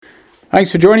Thanks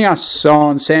for joining us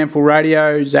on Samful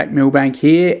Radio. Zach Milbank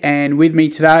here, and with me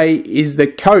today is the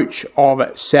coach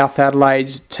of South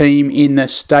Adelaide's team in the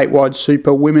statewide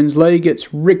Super Women's League.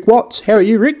 It's Rick Watts. How are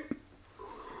you, Rick?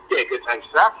 Yeah, good, thanks,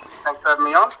 Zach. Thanks for having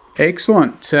me on.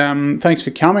 Excellent. Thanks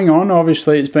for coming on.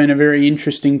 Obviously, it's been a very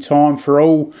interesting time for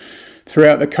all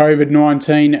throughout the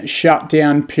COVID-19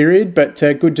 shutdown period, but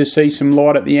good to see some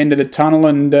light at the end of the tunnel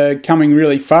and coming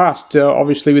really fast,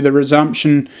 obviously with the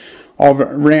resumption of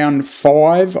round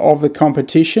 5 of the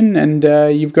competition, and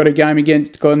you've got a game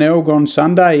against Glenelg on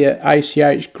Sunday at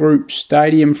ACH Group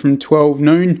Stadium from 12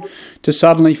 noon to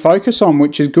suddenly focus on,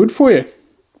 which is good for you.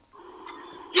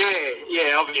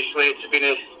 Yeah, obviously it's been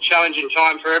a challenging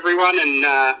time for everyone,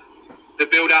 and the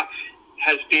build-up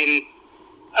has been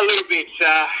a little bit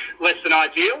less than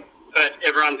ideal, but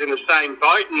everyone's in the same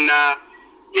boat, and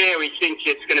we think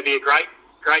it's going to be a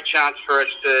great chance for us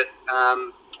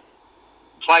to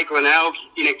play Glenelg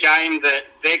in a game that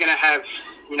they're going to have,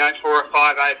 4 or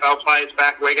 5 AFL players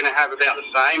back. We're going to have about the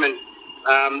same,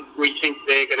 and we think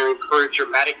they're going to improve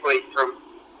dramatically from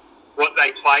what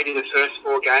they played in the first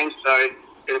 4 games. So it's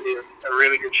going to be a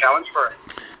really good challenge for us.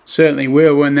 Certainly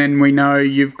will, and then we know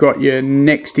you've got your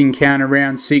next encounter,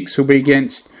 round 6, will be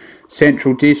against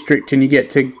Central District, and you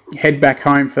get to head back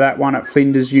home for that one at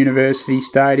Flinders University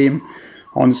Stadium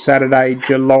on Saturday,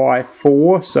 July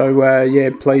 4.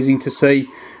 So, pleasing to see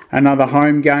another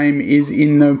home game is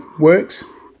in the works.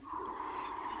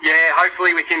 Yeah,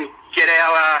 hopefully we can get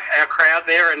our crowd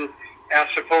there and our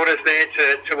supporters there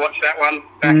to watch that one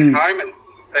back at home, and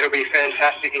that'll be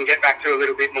fantastic and get back to a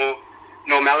little bit more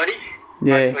normality,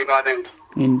 hopefully by then.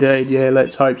 Indeed,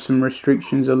 let's hope some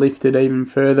restrictions are lifted even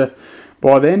further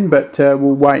by then, but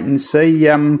we'll wait and see.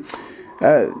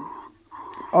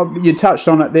 You touched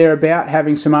on it there about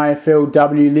having some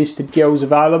AFLW listed girls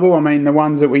available. I mean, the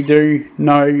ones that we do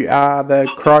know are the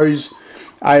Crows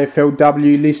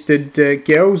AFLW listed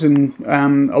girls, and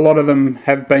a lot of them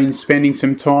have been spending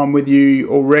some time with you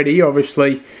already.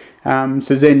 Obviously,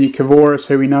 Suzanne Kavoris,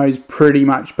 who we know has pretty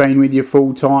much been with you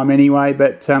full time anyway,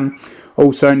 but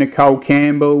also Nicole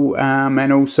Campbell,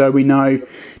 and also we know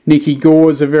Nikki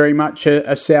Gores are very much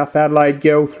a South Adelaide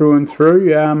girl through and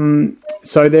through.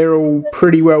 So they're all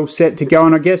pretty well set to go.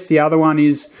 And I guess the other one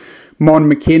is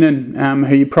Mon McKinnon,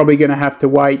 who you're probably going to have to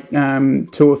wait 2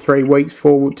 or 3 weeks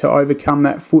for to overcome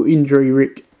that foot injury,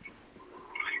 Rick.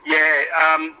 Yeah,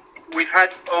 we've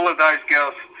had all of those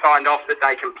girls signed off that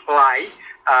they can play,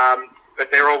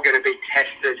 but they're all going to be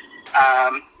tested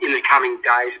in the coming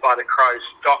days by the Crows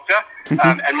doctor.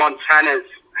 And Montana's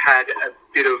had a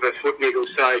bit of a foot niggle,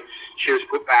 so she was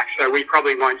put back. So we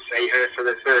probably won't see her for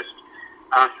the first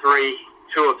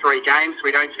 2 or 3 games,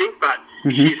 we don't think, but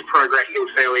she's progressing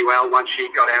fairly well once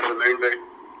she got out of the moon boot.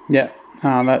 Yeah,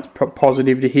 that's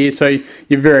positive to hear. So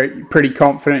you're pretty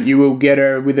confident you will get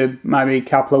her with maybe a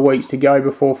couple of weeks to go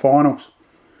before finals?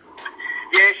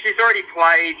 Yeah, she's already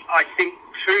played, I think,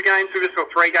 2 games with us or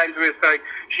 3 games with us, so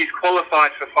she's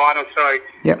qualified for finals. So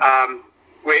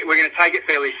we're going to take it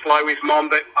fairly slow with Mom,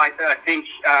 but I think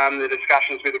the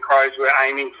discussions with the Crows were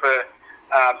aiming for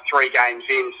 3 games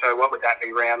in, so what would that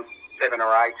be, round 7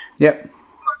 or 8? Yep.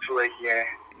 Hopefully,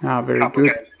 yeah. Very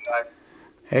good.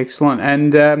 Excellent.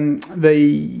 And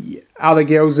the other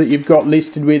girls that you've got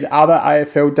listed with other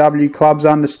AFLW clubs,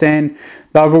 understand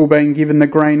they've all been given the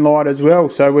green light as well.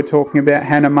 So we're talking about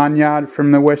Hannah Munyard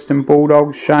from the Western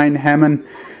Bulldogs, Shane Hammond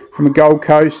from the Gold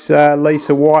Coast,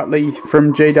 Lisa Whiteley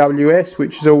from GWS,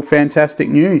 which is all fantastic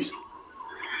news.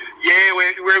 Yeah,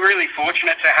 we're really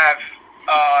fortunate to have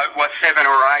 7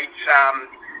 or 8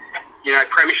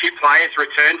 premiership players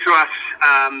return to us.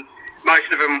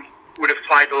 Most of them would have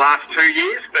played the last 2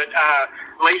 years, but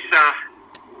Lisa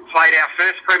played our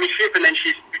first premiership, and then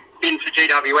she's been to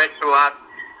GWS for the last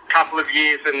couple of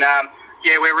years, and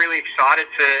we're really excited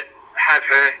to have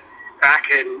her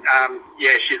back, and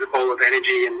she's a ball of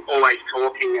energy and always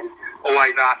talking and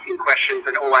always asking questions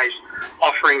and always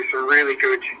offering some really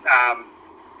good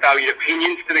valued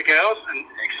opinions to the girls and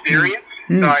experience.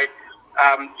 So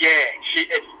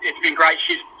it's been great.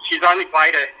 She's only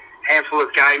played a handful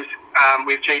of games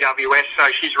with GWS, so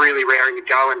she's really raring to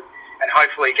go and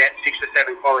hopefully get 6 or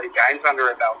 7 quality games under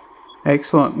her belt.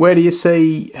 Excellent. Where do you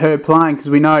see her playing? Because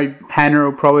we know Hannah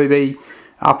will probably be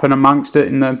up and amongst it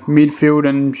in the midfield,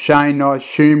 and Shane, I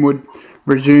assume, would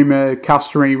resume a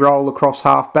customary role across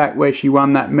half-back where she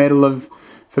won that medal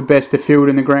for best of field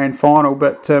in the grand final.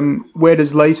 But where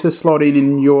does Lisa slot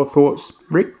in your thoughts,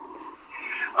 Rick?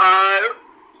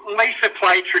 Lisa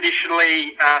played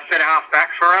traditionally centre half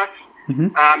back for us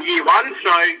year 1, so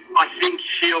I think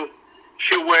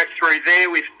she'll work through there.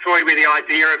 We've toyed with the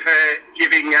idea of her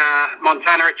giving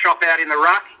Montana a chop out in the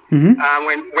ruck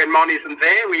when Mon isn't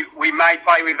there. We may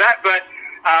play with that, but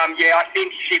I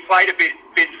think she played a bit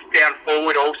down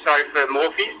forward also for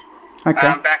Morpheus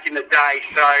back in the day.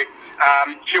 So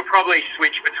she'll probably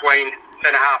switch between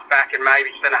centre half back and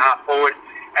maybe centre half forward,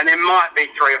 and there might be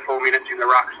 3 or 4 minutes in the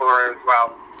ruck for her as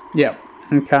well. Yeah.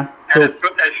 Okay. Cool. And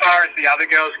as far as the other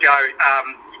girls go,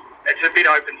 it's a bit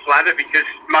open slather because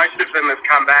most of them have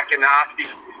come back and asked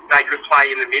if they could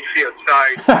play in the midfield. So,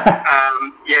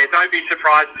 don't be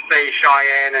surprised to see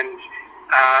Cheyenne and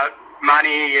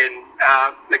Money and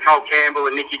Nicole Campbell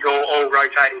and Nikki Gore all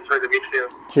rotating through the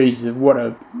midfield. Jesus, what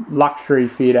a luxury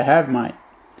for you to have, mate.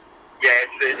 Yeah,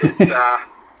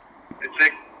 it's a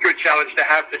good challenge to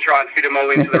have to try and fit them all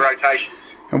into the rotation.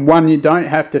 And one you don't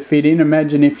have to fit in,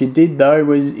 imagine if you did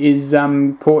though, is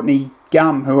Courtney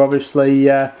Gum, who obviously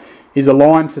is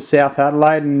aligned to South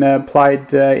Adelaide and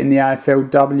played in the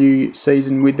AFLW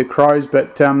season with the Crows,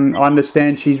 but I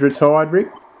understand she's retired, Rick?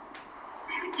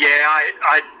 Yeah,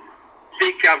 I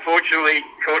think unfortunately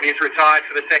Courtney's retired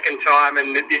for the second time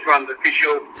and this one's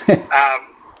official.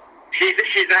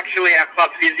 She's actually our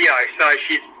club physio, so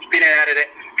she's been out at a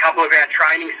couple of our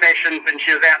training sessions and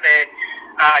she was out there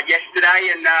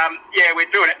yesterday, and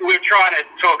we're doing it. We're trying to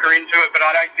talk her into it, but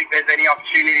I don't think there's any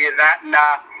opportunity of that.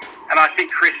 And I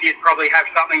think Chrissy would probably have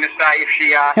something to say if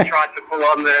she tried to pull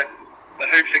on the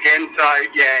hoops again. So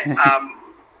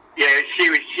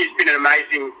she's been an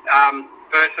amazing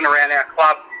person around our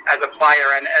club as a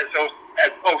player and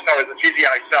also as a physio.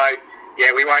 So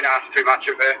we won't ask too much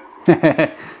of her.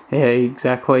 Yeah,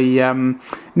 exactly.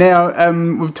 Now,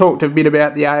 we've talked a bit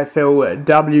about the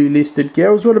AFLW listed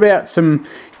girls. What about some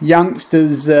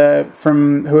youngsters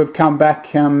who have come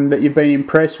back that you've been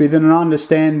impressed with? And I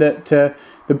understand that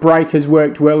the break has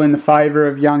worked well in the favour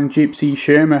of young Gypsy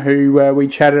Shermer, who we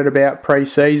chatted about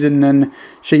pre-season, and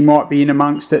she might be in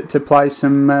amongst it to play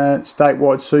some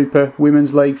statewide Super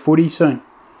Women's League footy soon.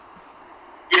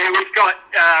 Yeah, we've got.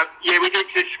 We did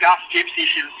discuss Gypsy.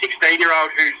 She's a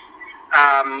 16-year-old who's.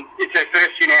 It's her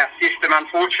first in our system.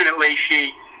 Unfortunately,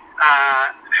 she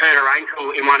hurt her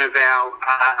ankle in one of our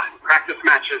practice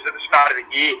matches at the start of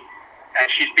the year, and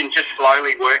she's been just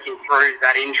slowly working through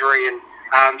that injury.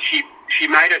 And she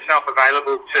made herself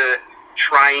available to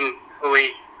train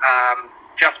fully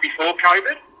just before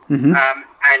COVID. Mm-hmm.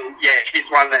 And she's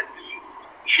one that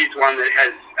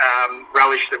has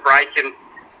relished the break, and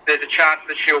there's a chance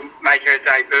that she'll make her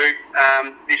debut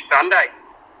this Sunday.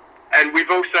 And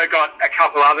we've also got a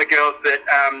couple other girls that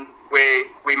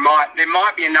there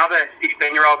might be another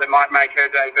 16-year-old that might make her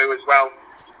debut as well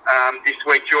this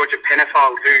week. Georgia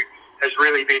Pennefold, who has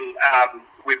really been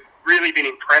we've really been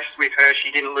impressed with her.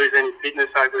 She didn't lose any fitness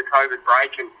over the COVID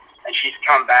break, and she's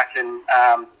come back and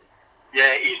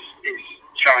is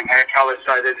showing her colours.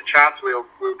 So there's a chance we'll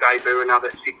debut another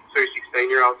two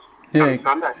 16-year-olds. Yeah,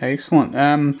 excellent.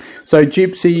 So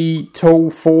Gypsy, tall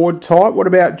forward type. What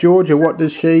about Georgia? What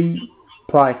does she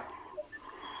play?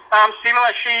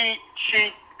 Similar.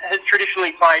 She has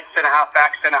traditionally played centre half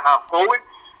back, centre half forward.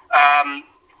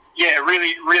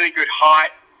 Really, really good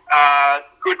height,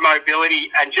 good mobility,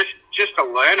 and just a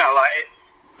learner.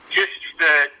 Just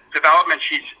the development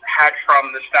she's had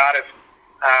from the start of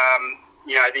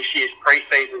this year's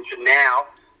pre-season to now.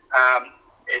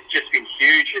 It's just been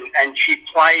huge, and she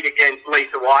played against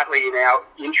Lisa Whiteley in our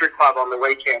intra-club on the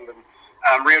weekend,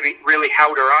 and really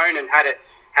held her own, and had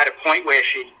a point where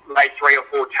she made 3 or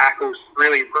 4 tackles,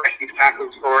 really aggressive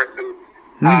tackles for us,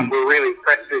 and we're really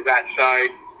impressed with that. So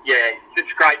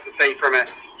it's great to see from a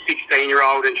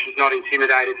 16-year-old, and she's not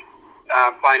intimidated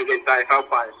playing against AFL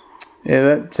players. Yeah,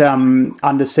 that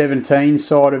under-17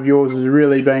 side of yours has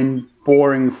really been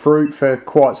bearing fruit for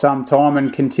quite some time,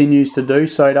 and continues to do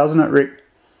so, doesn't it, Rick?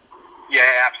 Yeah,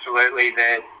 absolutely.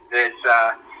 There's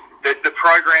the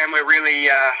program. We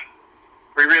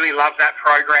really love that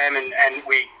program, and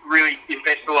we really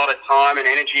invest a lot of time and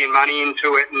energy and money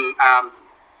into it. And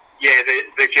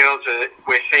the girls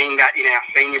we're seeing that in our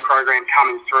senior program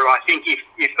coming through. I think if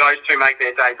those two make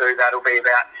their debut, that'll be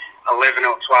about 11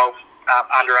 or 12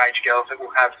 underage girls that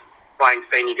will have playing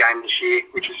senior game this year,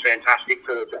 which is fantastic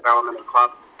for the development of the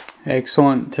club.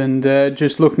 Excellent. And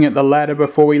just looking at the ladder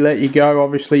before we let you go,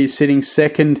 obviously you're sitting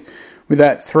second with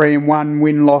that 3-1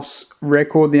 win-loss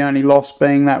record, the only loss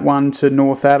being that one to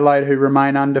North Adelaide, who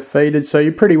remain undefeated. So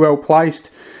you're pretty well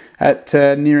placed at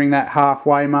nearing that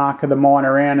halfway mark of the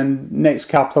minor round, and next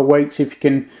couple of weeks, if you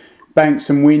can bank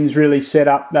some wins, really set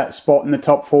up that spot in the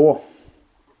top 4.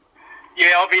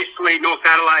 Yeah, obviously North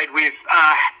Adelaide with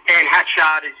Anne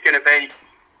Hatchard is going to be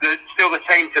still the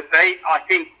team to beat. I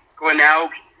think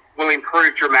Glenelg will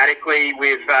improve dramatically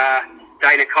with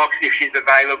Dana Cox if she's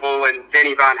available, and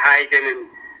Denny Van Hagen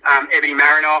and Ebony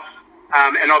Marinoff,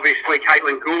 and obviously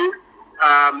Caitlin Gould.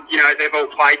 They've all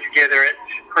played together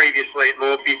previously at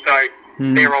Morphy, so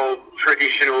they're all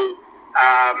traditional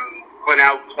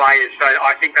Glenelg players. So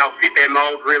I think they'll fit their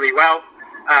mould really well.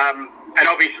 And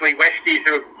obviously Westies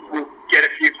will get a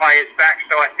few players back,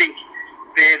 so I think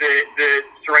they're the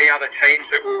three other teams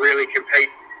that will really compete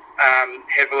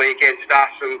heavily against us.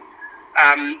 And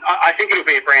I think it'll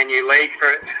be a brand new league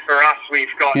for us.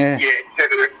 We've got 7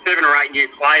 or 8 new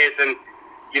players, and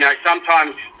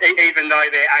sometimes even though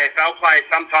they're AFL players,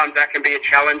 sometimes that can be a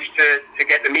challenge to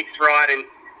get the mix right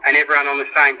and everyone on the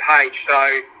same page.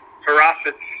 So for us,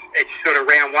 it's sort of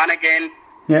round 1 again.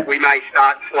 Yep. We may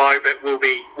start slow, but we'll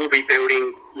be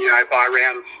building, by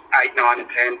rounds 8, 9 and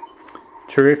 10.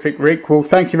 Terrific, Rick. Well,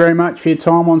 thank you very much for your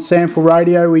time on SANFL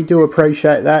Radio. We do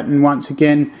appreciate that, and once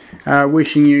again,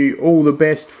 wishing you all the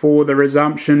best for the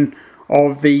resumption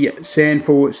of the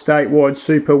SANFL Statewide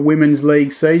Super Women's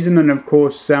League season. And of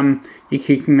course, you're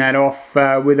kicking that off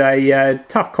with a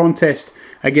tough contest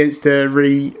against a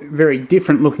very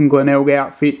different looking Glenelg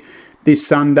outfit this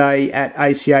Sunday at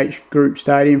ACH Group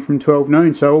Stadium from 12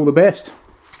 noon. So all the best.